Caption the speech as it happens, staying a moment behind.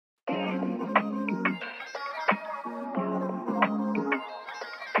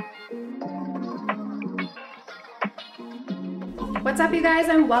What's up, you guys,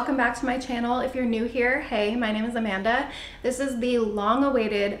 and welcome back to my channel. If you're new here, hey, my name is Amanda. This is the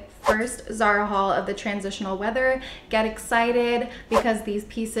long-awaited first Zara haul of the transitional weather. Get excited because these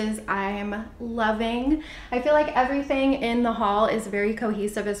pieces I'm loving. I feel like everything in the haul is very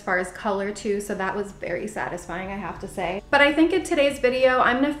cohesive as far as color too, so that was very satisfying, I have to say. But I think in today's video,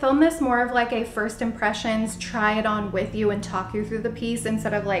 I'm gonna film this more of like a first impressions, try it on with you and talk you through the piece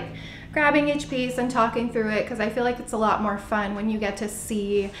instead of like grabbing each piece and talking through it, because I feel like it's a lot more fun when you get to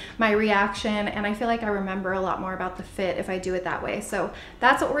see my reaction, and I feel like I remember a lot more about the fit if I do it that way. So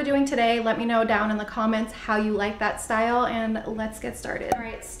that's what we're doing today. Let me know down in the comments how you like that style, and let's get started. All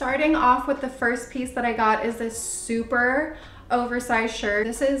right, starting off with the first piece that I got is this super oversized shirt.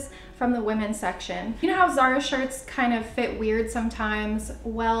 This is from the women's section. You know how Zara shirts kind of fit weird sometimes?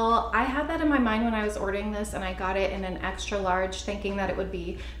 Well, I had that in my mind when I was ordering this, and I got it in an extra large thinking that it would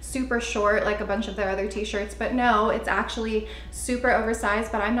be super short like a bunch of their other t-shirts, but no, it's actually super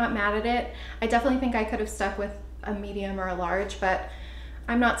oversized, but I'm not mad at it. I definitely think I could have stuck with a medium or a large, but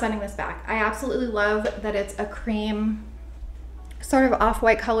I'm not sending this back. I absolutely love that it's a cream sort of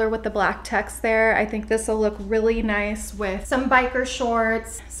off-white color with the black text there. I think this will look really nice with some biker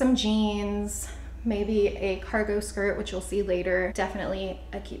shorts, some jeans, maybe a cargo skirt, which you'll see later. Definitely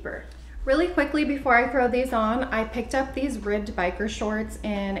a keeper. Really quickly before I throw these on, I picked up these ribbed biker shorts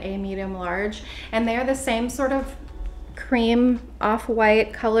in a medium large, and they're the same sort of cream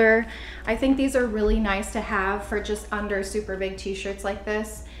off-white color. I think these are really nice to have for just under super big t-shirts like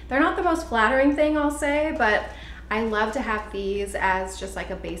this. They're not the most flattering thing, I'll say, but I love to have these as just like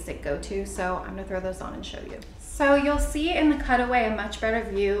a basic go-to, so I'm gonna throw those on and show you. So you'll see in the cutaway a much better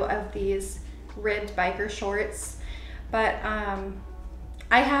view of these ribbed biker shorts, but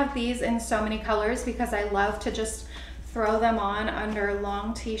I have these in so many colors because I love to just throw them on under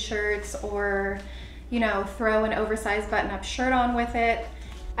long t-shirts, or you know, throw an oversized button-up shirt on with it.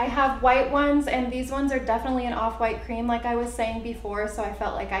 I have white ones, and these ones are definitely an off-white cream like I was saying before, so I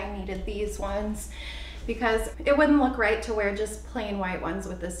felt like I needed these ones because it wouldn't look right to wear just plain white ones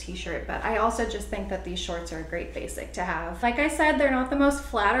with this t-shirt. But I also just think that these shorts are a great basic to have. Like I said, they're not the most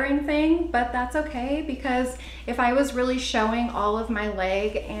flattering thing, but that's okay, because if I was really showing all of my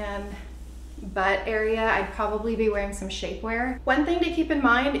leg and butt area, I'd probably be wearing some shapewear. One thing to keep in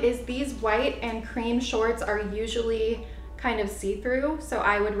mind is these white and cream shorts are usually kind of see-through, so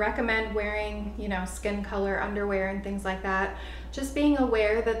I would recommend wearing, you know, skin color underwear and things like that. Just being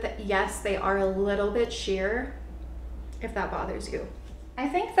aware that yes, they are a little bit sheer, if that bothers you. I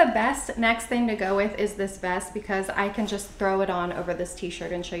think the best next thing to go with is this vest, because I can just throw it on over this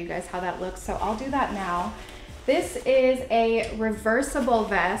t-shirt and show you guys how that looks, so I'll do that now. This is a reversible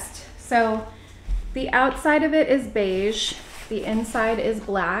vest, so the outside of it is beige, the inside is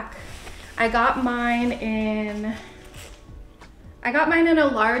black. I got mine in a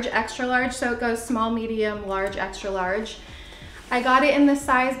large, extra large, so it goes small, medium, large, extra large. I got it in this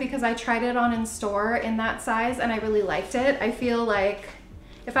size because I tried it on in store in that size and I really liked it. I feel like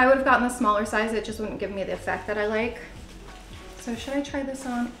if I would have gotten the smaller size, it just wouldn't give me the effect that I like. So should I try this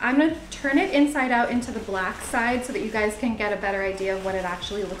on? I'm gonna turn it inside out into the black side so that you guys can get a better idea of what it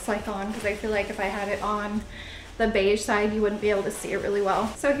actually looks like on, because I feel like if I had it on the beige side, you wouldn't be able to see it really well.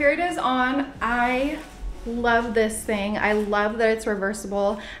 So here it is on. I love this thing. I love that it's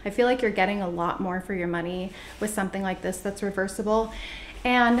reversible. I feel like you're getting a lot more for your money with something like this that's reversible.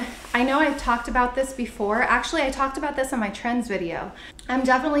 And I know I've talked about this before. Actually, I talked about this in my trends video. I'm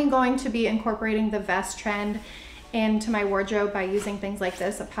definitely going to be incorporating the vest trend into my wardrobe by using things like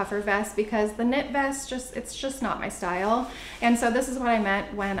this, a puffer vest, because the knit vest, it's just not my style. And so this is what I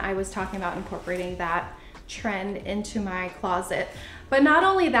meant when I was talking about incorporating that trend into my closet. But not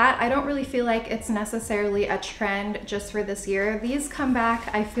only that, I don't really feel like it's necessarily a trend just for this year. These come back,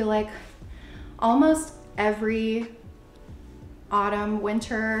 I feel like, almost every autumn,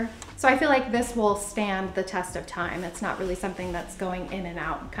 winter. So I feel like this will stand the test of time. It's not really something that's going in and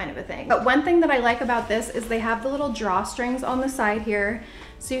out kind of a thing. But one thing that I like about this is they have the little drawstrings on the side here,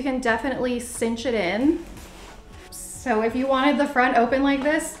 so you can definitely cinch it in. So if you wanted the front open like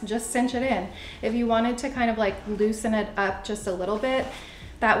this, just cinch it in. If you wanted to kind of like loosen it up just a little bit,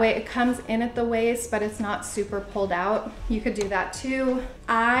 that way it comes in at the waist, but it's not super pulled out, you could do that too.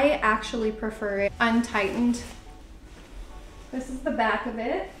 I actually prefer it untightened. This is the back of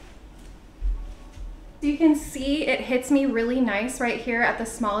it. You can see it hits me really nice right here at the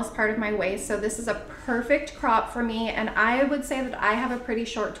smallest part of my waist. So this is a perfect crop for me. And I would say that I have a pretty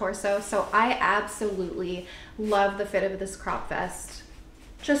short torso, so I absolutely love the fit of this crop vest.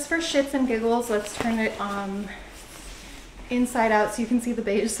 Just for shits and giggles, let's turn it inside out so you can see the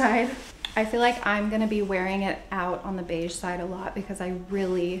beige side. I feel like I'm gonna be wearing it out on the beige side a lot because I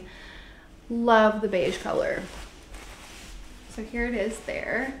really love the beige color. So here it is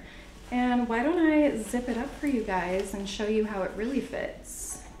there. And why don't I zip it up for you guys and show you how it really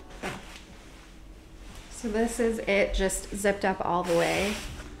fits. So this is it, just zipped up all the way.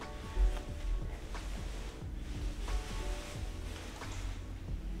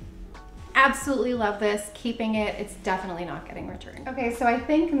 Absolutely love this, keeping it. It's definitely not getting returned. Okay, so I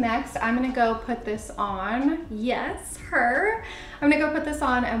think next I'm gonna go put this on. Yes, her. I'm gonna go put this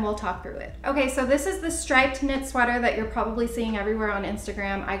on and we'll talk through it. Okay, so this is the striped knit sweater that you're probably seeing everywhere on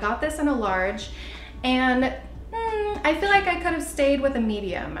Instagram. I got this in a large, and I feel like I could have stayed with a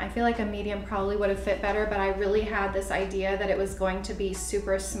medium. I feel like a medium probably would have fit better, but I really had this idea that it was going to be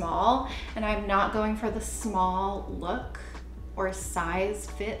super small, and I'm not going for the small look or size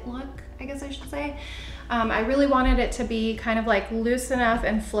fit look, I guess I should say. I really wanted it to be kind of like loose enough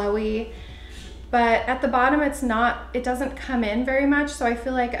and flowy, but at the bottom it doesn't come in very much, so I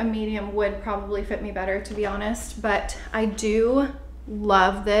feel like a medium would probably fit me better, to be honest. But I do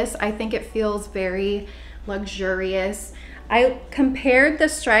love this. I think it feels very luxurious. I compared the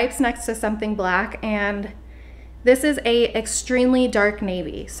stripes next to something black, and this is a extremely dark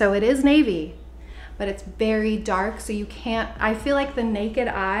navy. So it is navy, but it's very dark, so you can't, I feel like the naked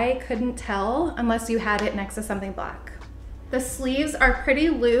eye couldn't tell unless you had it next to something black. The sleeves are pretty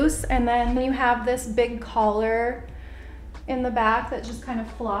loose, and then you have this big collar in the back that just kind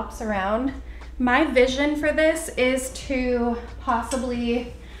of flops around. My vision for this is to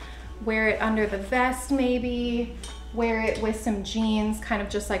possibly wear it under the vest, maybe wear it with some jeans, kind of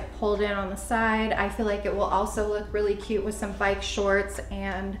just like pulled in on the side. I feel like it will also look really cute with some bike shorts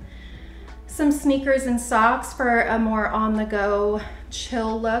and some sneakers and socks for a more on-the-go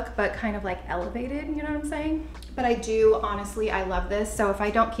chill look, but kind of like elevated, you know what I'm saying? But I do, honestly, I love this. So if I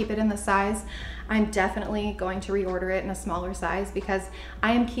don't keep it in the size, I'm definitely going to reorder it in a smaller size because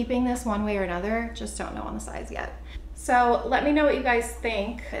I am keeping this one way or another, just don't know on the size yet. So let me know what you guys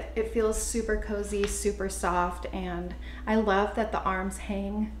think. It feels super cozy, super soft, and I love that the arms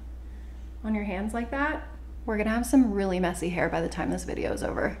hang on your hands like that. We're gonna have some really messy hair by the time this video is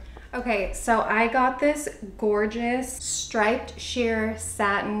over. Okay, so I got this gorgeous striped sheer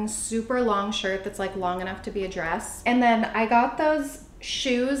satin super long shirt that's like long enough to be a dress. And then I got those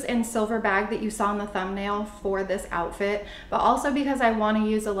shoes and silver bag that you saw in the thumbnail for this outfit, but also because I want to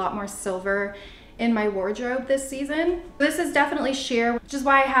use a lot more silver in my wardrobe this season. This is definitely sheer, which is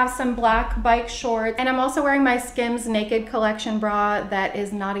why I have some black bike shorts. And I'm also wearing my Skims Naked Collection bra that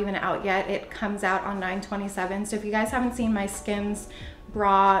is not even out yet. It comes out on 9/27. So if you guys haven't seen my Skims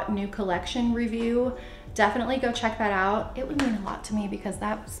bra new collection review, definitely go check that out. It would mean a lot to me because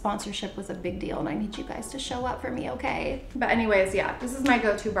that sponsorship was a big deal and I need you guys to show up for me, okay? But anyways, yeah, this is my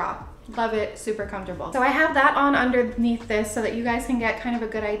go-to bra. Love it, super comfortable. So I have that on underneath this so that you guys can get kind of a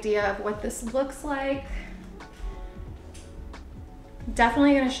good idea of what this looks like.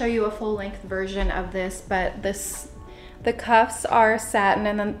 Definitely gonna show you a full length version of this, but the cuffs are satin,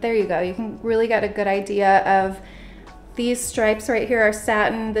 and then there you go. You can really get a good idea of these stripes right here are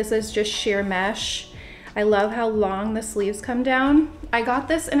satin. This is just sheer mesh. I love how long the sleeves come down. I got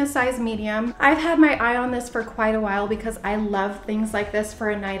this in a size medium. I've had my eye on this for quite a while because I love things like this for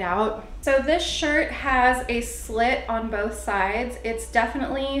a night out. So this shirt has a slit on both sides. It's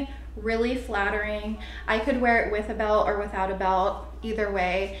definitely really flattering. I could wear it with a belt or without a belt, either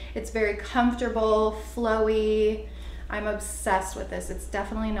way. It's very comfortable, flowy. I'm obsessed with this. It's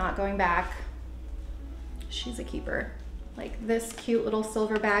definitely not going back. She's a keeper. Like this cute little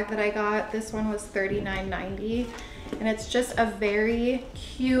silver bag that I got, this one was $39.90, and it's just a very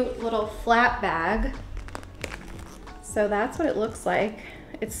cute little flat bag. So that's what it looks like.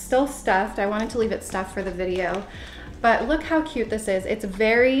 It's still stuffed. I wanted to leave it stuffed for the video, but look how cute this is. It's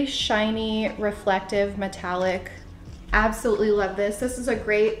very shiny, reflective, metallic. Absolutely love this. This is a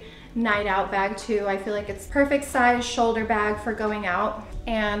great night out bag too. I feel like it's perfect size shoulder bag for going out.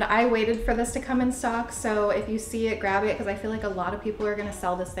 And I waited for this to come in stock, so if you see it, grab it, because I feel like a lot of people are gonna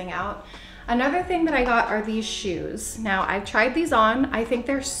sell this thing out. Another thing that I got are these shoes. Now, I've tried these on. I think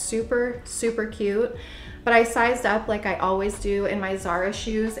they're super, super cute, but I sized up like I always do in my ZARA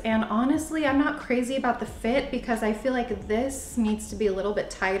shoes, and honestly, I'm not crazy about the fit because I feel like this needs to be a little bit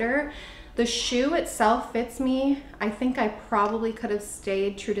tighter. The shoe itself fits me. I think I probably could have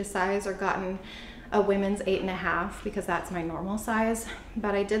stayed true to size or gotten a women's 8.5 because that's my normal size,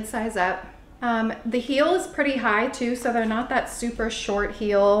 but I did size up. The heel is pretty high too, so they're not that super short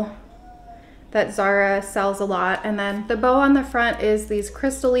heel. that Zara sells a lot. And then the bow on the front is these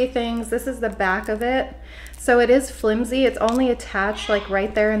crystal-y things. This is the back of it. So it is flimsy. It's only attached like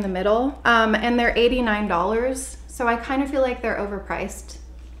right there in the middle. And they're $89. So I kind of feel like they're overpriced.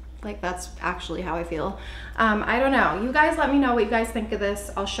 Like that's actually how I feel. I don't know. You guys let me know what you guys think of this.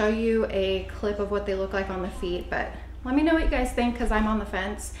 I'll show you a clip of what they look like on the feet, but let me know what you guys think because I'm on the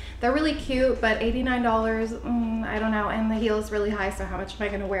fence. They're really cute, but $89, I don't know. And the heel is really high, so how much am I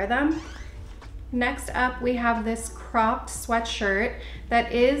gonna wear them? Next up, we have this cropped sweatshirt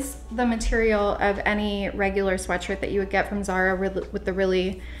that is the material of any regular sweatshirt that you would get from Zara with the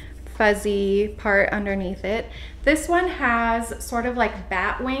really fuzzy part underneath it. This one has sort of like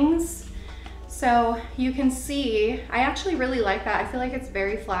bat wings. So you can see, I actually really like that. I feel like it's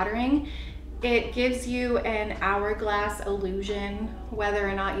very flattering. It gives you an hourglass illusion whether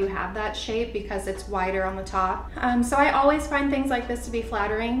or not you have that shape because it's wider on the top. So I always find things like this to be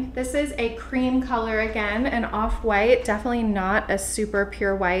flattering. This is a cream color again, an off-white, definitely not a super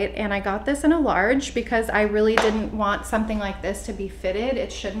pure white. And I got this in a large because I really didn't want something like this to be fitted.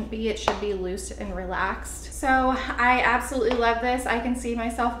 It shouldn't be, it should be loose and relaxed. So I absolutely love this. I can see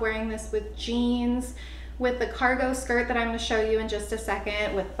myself wearing this with jeans, with the cargo skirt that I'm going to show you in just a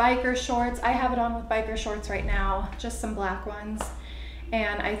second, with biker shorts. I have it on with biker shorts right now, just some black ones.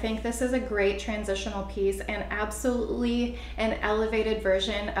 And I think this is a great transitional piece and absolutely an elevated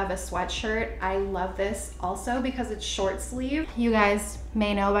version of a sweatshirt. I love this also because it's short sleeve. You guys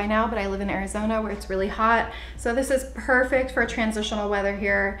may know by now, but I live in Arizona where it's really hot. So this is perfect for transitional weather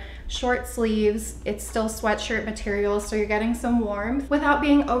here. Short sleeves, it's still sweatshirt material, so you're getting some warmth without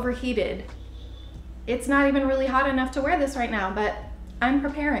being overheated. It's not even really hot enough to wear this right now, but I'm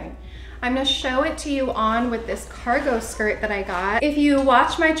preparing. I'm gonna show it to you on with this cargo skirt that I got. If you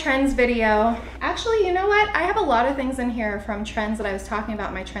watch my trends video, actually, you know what? I have a lot of things in here from trends that I was talking about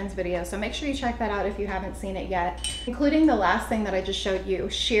in my trends video, so make sure you check that out if you haven't seen it yet, including the last thing that I just showed you.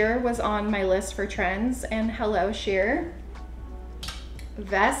 Sheer was on my list for trends, and hello, Sheer.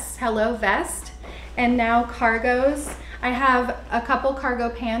 Vests, hello, vest. And now cargos. I have a couple cargo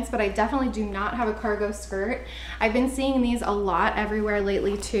pants, but I definitely do not have a cargo skirt. I've been seeing these a lot everywhere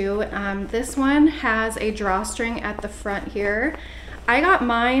lately too. This one has a drawstring at the front here. I got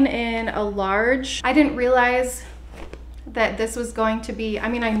mine in a large. I didn't realize that this was going to be, I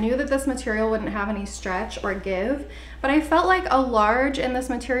mean, I knew that this material wouldn't have any stretch or give, but I felt like a large in this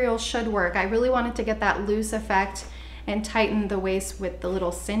material should work. I really wanted to get that loose effect and tighten the waist with the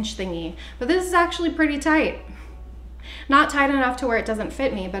little cinch thingy, but this is actually pretty tight. Not tight enough to where it doesn't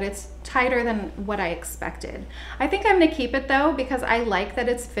fit me, but it's tighter than what I expected. I think I'm gonna keep it though because I like that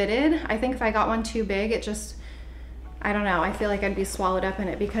it's fitted. I think if I got one too big, it just, I don't know, I feel like I'd be swallowed up in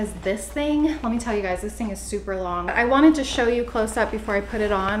it because this thing, let me tell you guys, this thing is super long. I wanted to show you close up before I put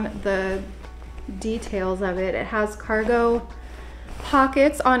it on the details of it. It has cargo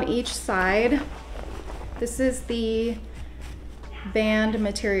pockets on each side. This is the band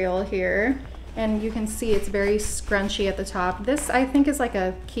material here. And you can see it's very scrunchy at the top. This I think is like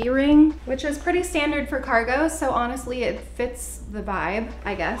a key ring, which is pretty standard for cargo. So honestly, it fits the vibe,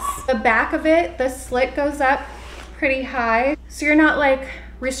 I guess. The back of it, the slit goes up pretty high. So you're not like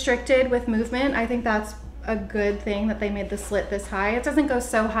restricted with movement. I think that's a good thing that they made the slit this high. It doesn't go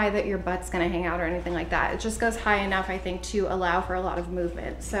so high that your butt's gonna hang out or anything like that. It just goes high enough, I think, to allow for a lot of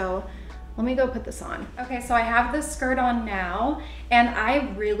movement. So let me go put this on. Okay, so I have this skirt on now, and I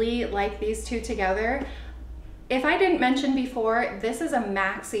really like these two together. If I didn't mention before, this is a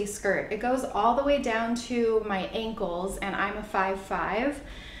maxi skirt. It goes all the way down to my ankles, and I'm a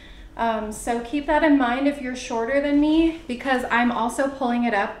 5'5". So keep that in mind if you're shorter than me, because I'm also pulling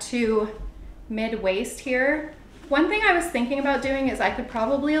it up to mid-waist here. One thing I was thinking about doing is I could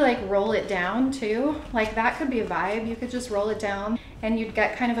probably like roll it down too. Like that could be a vibe. You could just roll it down and you'd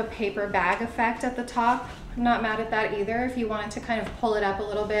get kind of a paper bag effect at the top. I'm not mad at that either if you wanted to kind of pull it up a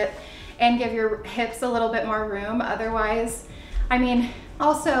little bit and give your hips a little bit more room. Otherwise, I mean,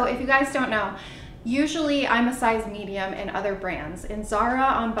 also, if you guys don't know, usually I'm a size medium in other brands. In Zara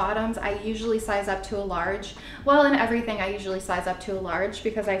on bottoms, I usually size up to a large. Well, in everything, I usually size up to a large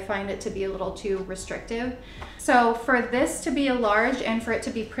because I find it to be a little too restrictive. So for this to be a large and for it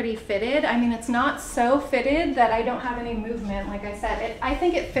to be pretty fitted, I mean, it's not so fitted that I don't have any movement. Like I said, I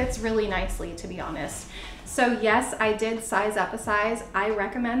think it fits really nicely, to be honest. So yes, I did size up a size. I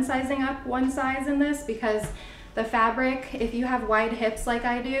recommend sizing up one size in this because the fabric, if you have wide hips like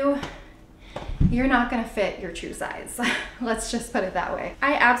I do, you're not gonna fit your true size. Let's just put it that way.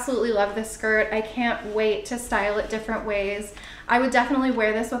 I absolutely love this skirt. I can't wait to style it different ways. I would definitely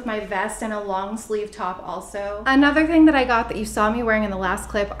wear this with my vest and a long sleeve top also. Another thing that I got that you saw me wearing in the last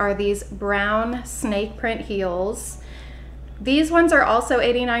clip are these brown snake print heels. These ones are also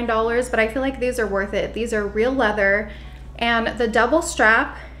 $89, but I feel like these are worth it. These are real leather, and the double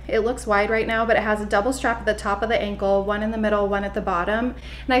strap, it looks wide right now, but it has a double strap at the top of the ankle, one in the middle, one at the bottom.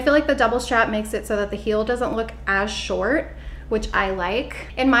 And I feel like the double strap makes it so that the heel doesn't look as short, which I like.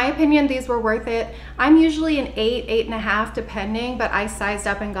 In my opinion, these were worth it. I'm usually an 8, 8.5 depending, but I sized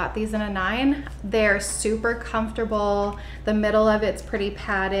up and got these in a 9. They're super comfortable. The middle of it's pretty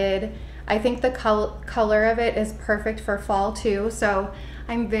padded. I think the color of it is perfect for fall too, so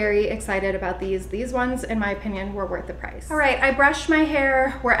I'm very excited about these. These ones, in my opinion, were worth the price. All right, I brushed my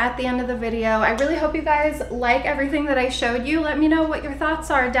hair. We're at the end of the video. I really hope you guys like everything that I showed you. Let me know what your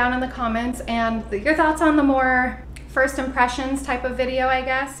thoughts are down in the comments and your thoughts on the more first impressions type of video, I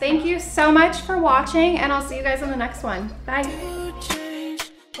guess. Thank you so much for watching, and I'll see you guys in the next one. Bye.